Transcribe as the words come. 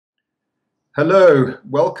Hello,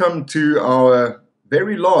 welcome to our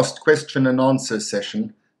very last question and answer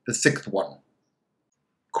session, the sixth one.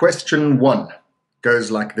 Question one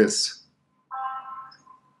goes like this.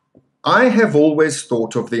 I have always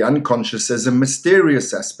thought of the unconscious as a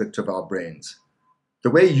mysterious aspect of our brains. The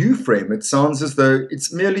way you frame it sounds as though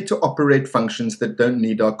it's merely to operate functions that don't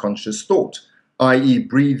need our conscious thought, i.e.,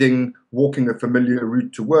 breathing, walking a familiar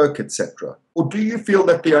route to work, etc. Or do you feel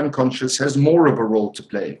that the unconscious has more of a role to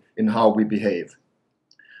play in how we behave?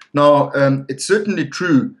 Now, it's certainly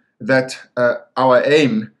true that our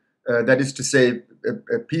aim, that is to say,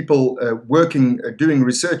 people doing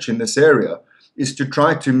research in this area, is to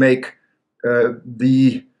try to make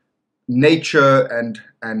the nature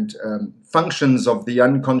and functions of the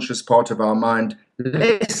unconscious part of our mind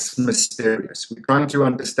less mysterious. We're trying to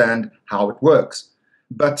understand how it works.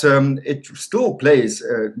 But it still plays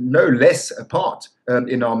no less a part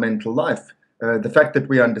in our mental life. The fact that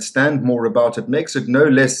we understand more about it makes it no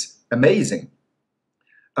less amazing.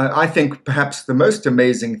 I think perhaps the most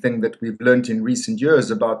amazing thing that we've learned in recent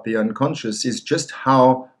years about the unconscious is just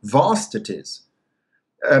how vast it is.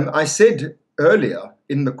 I said earlier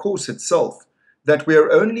in the course itself that we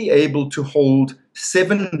are only able to hold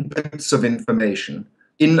 7 bits of information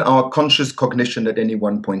in our conscious cognition at any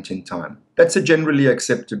one point in time. That's a generally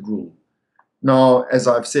accepted rule. Now, as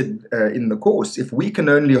I've said in the course, if we can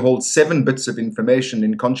only hold 7 bits of information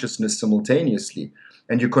in consciousness simultaneously,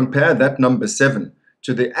 and you compare that number 7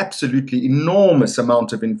 to the absolutely enormous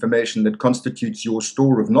amount of information that constitutes your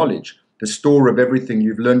store of knowledge, the store of everything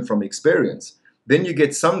you've learned from experience, then you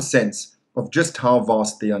get some sense of just how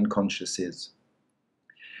vast the unconscious is.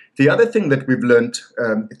 The other thing that we've learned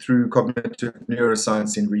through cognitive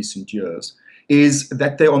neuroscience in recent years is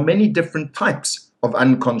that there are many different types of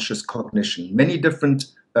unconscious cognition, many different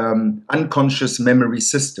unconscious memory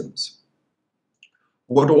systems.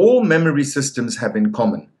 What all memory systems have in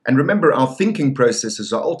common, and remember, our thinking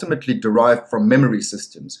processes are ultimately derived from memory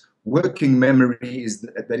systems. Working memory is,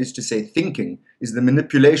 that is to say, thinking is the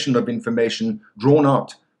manipulation of information drawn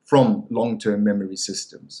out from long-term memory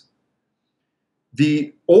systems.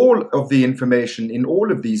 All of the information in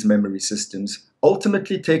all of these memory systems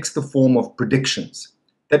ultimately takes the form of predictions.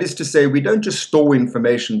 That is to say, we don't just store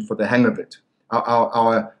information for the hang of it.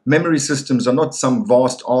 Our memory systems are not some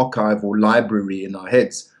vast archive or library in our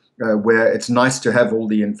heads where it's nice to have all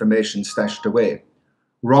the information stashed away.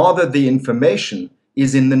 Rather, the information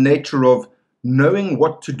is in the nature of knowing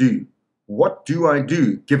what to do. What do I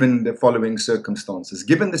do given the following circumstances?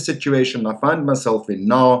 Given the situation I find myself in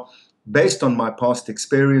now, based on my past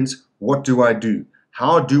experience, what do I do?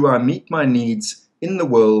 How do I meet my needs in the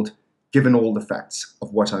world given all the facts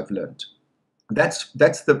of what I've learned?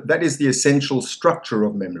 That is the essential structure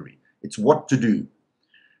of memory. It's what to do.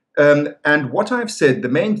 And what I've said, the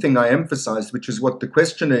main thing I emphasized, which is what the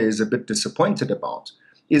questioner is a bit disappointed about,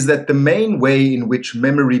 is that the main way in which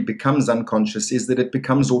memory becomes unconscious is that it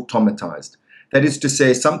becomes automatized. That is to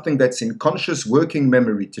say, something that's in conscious working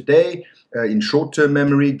memory today, in short-term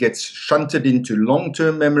memory, gets shunted into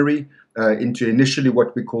long-term memory, into initially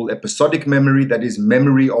what we call episodic memory, that is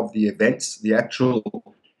memory of the events, the actual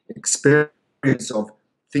experience of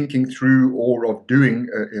thinking through or of doing,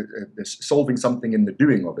 solving something in the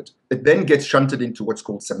doing of it. It then gets shunted into what's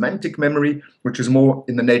called semantic memory, which is more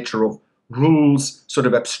in the nature of rules, sort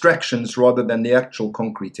of abstractions rather than the actual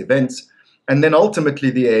concrete events. And then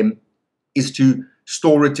ultimately the aim is to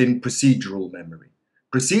store it in procedural memory.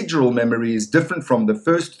 Procedural memory is different from the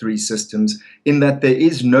first 3 systems in that there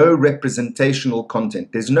is no representational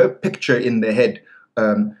content. There's no picture in the head,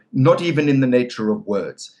 not even in the nature of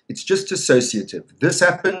words. It's just associative. This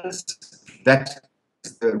happens, that's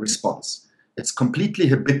the response. It's completely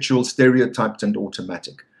habitual, stereotyped, and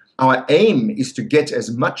automatic. Our aim is to get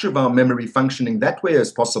as much of our memory functioning that way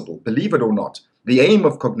as possible. Believe it or not, the aim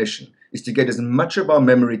of cognition is to get as much of our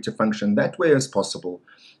memory to function that way as possible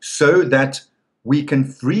so that we can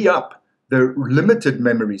free up the limited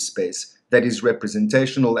memory space that is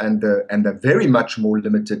representational and the very much more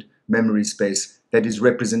limited memory space that is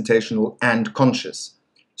representational and conscious.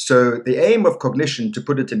 So the aim of cognition, to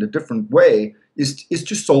put it in a different way, is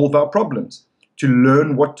to solve our problems, to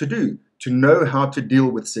learn what to do, to know how to deal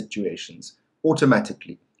with situations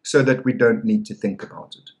automatically so that we don't need to think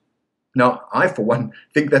about it. Now, I, for one,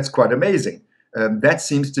 think that's quite amazing. That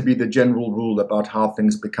seems to be the general rule about how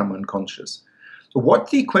things become unconscious. What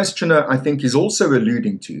the questioner, I think, is also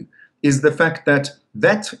alluding to is the fact that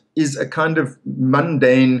that is a kind of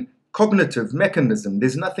mundane cognitive mechanism.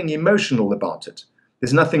 There's nothing emotional about it.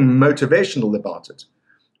 There's nothing motivational about it.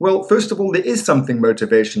 Well, first of all, there is something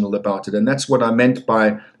motivational about it, and that's what I meant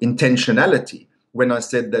by intentionality. when I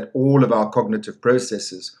said that all of our cognitive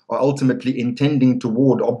processes are ultimately intending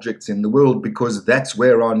toward objects in the world because that's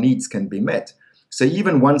where our needs can be met. So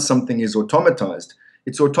even once something is automatized,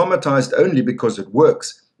 it's automatized only because it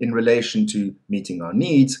works in relation to meeting our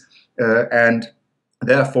needs, and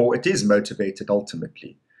therefore it is motivated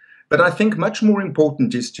ultimately. But I think much more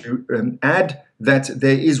important is to add that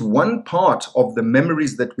there is one part of the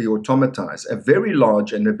memories that we automatize, a very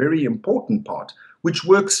large and a very important part, which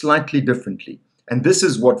works slightly differently. And this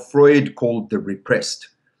is what Freud called the repressed.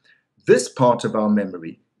 This part of our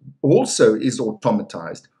memory also is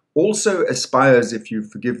automatized, also aspires, if you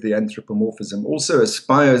forgive the anthropomorphism, also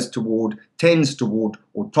aspires toward, tends toward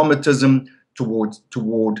automatism,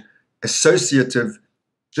 toward associative,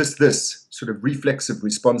 just this sort of reflexive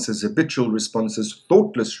responses, habitual responses,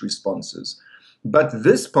 thoughtless responses. But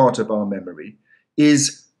this part of our memory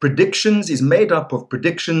is made up of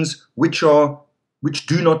predictions which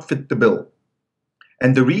do not fit the bill.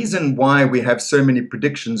 And the reason why we have so many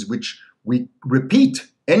predictions which we repeat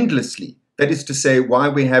endlessly, that is to say, why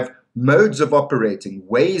we have modes of operating,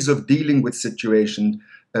 ways of dealing with situations,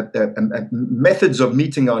 methods of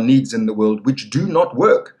meeting our needs in the world which do not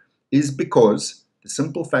work, is because, the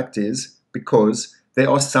simple fact is, because there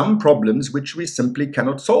are some problems which we simply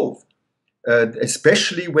cannot solve,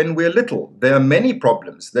 especially when we're little. There are many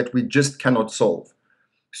problems that we just cannot solve.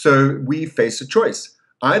 So we face a choice.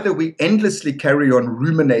 Either we endlessly carry on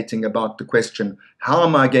ruminating about the question, how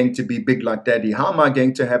am I going to be big like daddy? How am I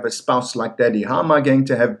going to have a spouse like daddy? How am I going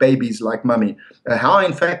to have babies like mummy? How,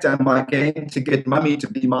 in fact, am I going to get mummy to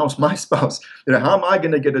be my spouse? How am I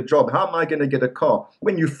going to get a job? How am I going to get a car?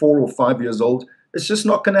 When you're 4 or 5 years old, it's just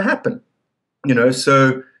not going to happen.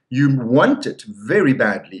 So you want it very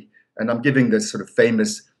badly. And I'm giving this sort of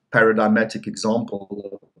famous paradigmatic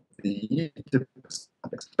example of the Oedipus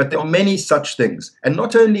complex. But there are many such things, and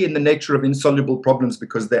not only in the nature of insoluble problems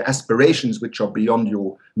because they're aspirations which are beyond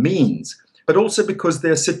your means, but also because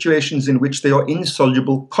there are situations in which there are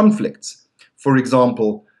insoluble conflicts. For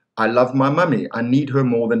example, I love my mummy. I need her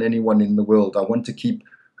more than anyone in the world. I want to keep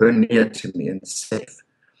her near to me and safe.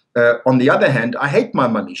 On the other hand, I hate my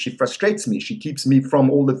mummy. She frustrates me. She keeps me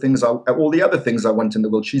from all the other things I want in the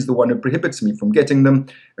world. She's the one who prohibits me from getting them.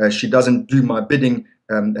 She doesn't do my bidding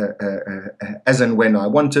as and when I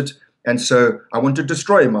want it. And so I want to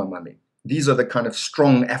destroy my mummy. These are the kind of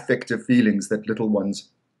strong affective feelings that little ones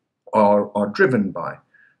are driven by.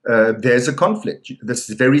 There's a conflict. This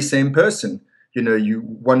very same person, you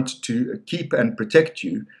want to keep and protect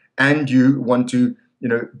you, and you want to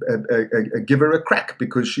give her a crack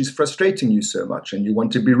because she's frustrating you so much, and you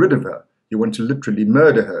want to be rid of her. You want to literally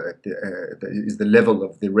murder her, is the level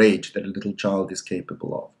of the rage that a little child is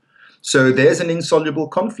capable of. So there's an insoluble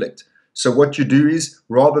conflict. So what you do is,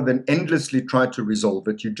 rather than endlessly try to resolve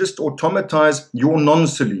it, you just automatize your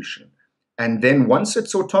non-solution. And then once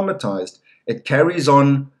it's automatized, it carries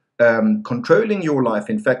on controlling your life.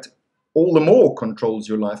 In fact, all the more controls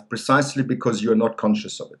your life precisely because you're not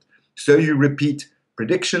conscious of it. So you repeat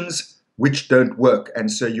predictions which don't work, and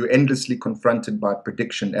so you're endlessly confronted by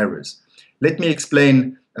prediction errors. Let me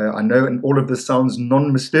explain, I know and all of this sounds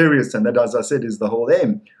non-mysterious, and that, as I said, is the whole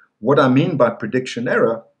aim. What I mean by prediction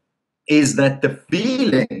error is that the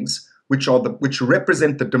feelings which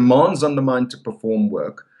represent the demands on the mind to perform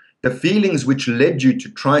work, the feelings which led you to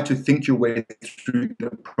try to think your way through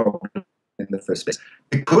the problem in the first place,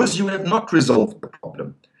 because you have not resolved the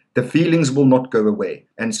problem, the feelings will not go away.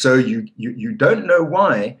 And so you don't know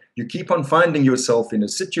why you keep on finding yourself in a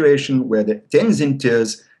situation where it ends in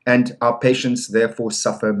tears, and our patients therefore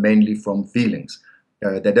suffer mainly from feelings.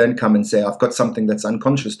 They don't come and say, I've got something that's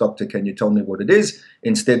unconscious, doctor, can you tell me what it is?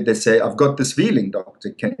 Instead, they say, I've got this feeling, doctor,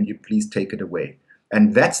 can you please take it away?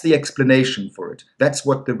 And that's the explanation for it. That's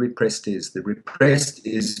what the repressed is. The repressed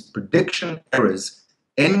is prediction errors,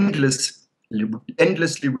 endlessly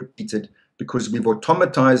repeated, because we've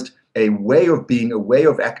automatized a way of being, a way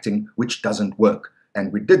of acting, which doesn't work.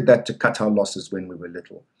 And we did that to cut our losses when we were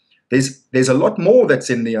little. There's a lot more that's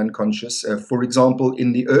in the unconscious. For example,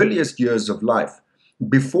 in the earliest years of life,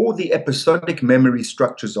 before the episodic memory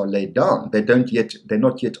structures are laid down, they're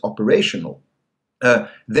not yet operational.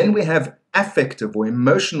 Then we have affective or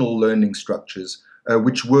emotional learning structures,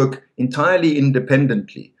 which work entirely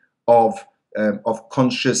independently of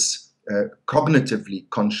conscious, cognitively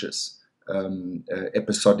conscious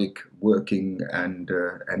episodic working and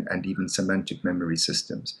even semantic memory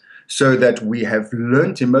systems. So that we have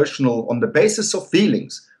learned emotional on the basis of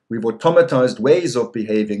feelings. We've automatized ways of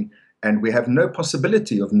behaving, and we have no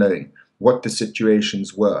possibility of knowing what the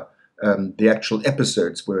situations were. the actual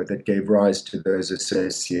episodes were that gave rise to those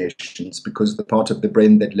associations, because the part of the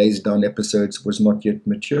brain that lays down episodes was not yet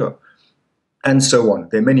mature. And so on.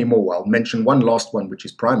 There are many more. I'll mention one last one, which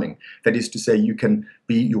is priming. That is to say,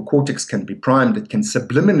 your cortex can be primed. It can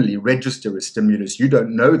subliminally register a stimulus. You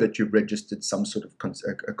don't know that you've registered some sort of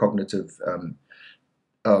a cognitive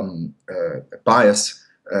bias,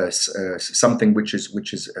 something which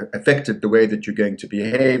is affected the way that you're going to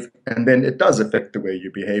behave, and then it does affect the way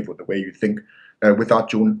you behave or the way you think,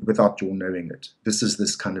 without your knowing it. This is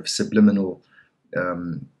this kind of subliminal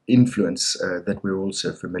influence that we're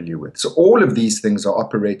also familiar with. So all of these things are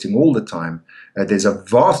operating all the time. There's a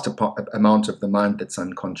vast amount of the mind that's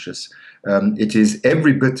unconscious. It is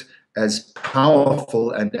every bit as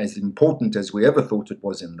powerful and as important as we ever thought it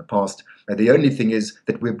was in the past. The only thing is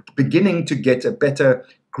that we're beginning to get a better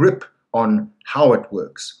grip on how it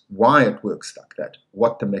works, why it works like that,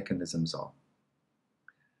 what the mechanisms are.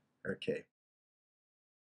 Okay.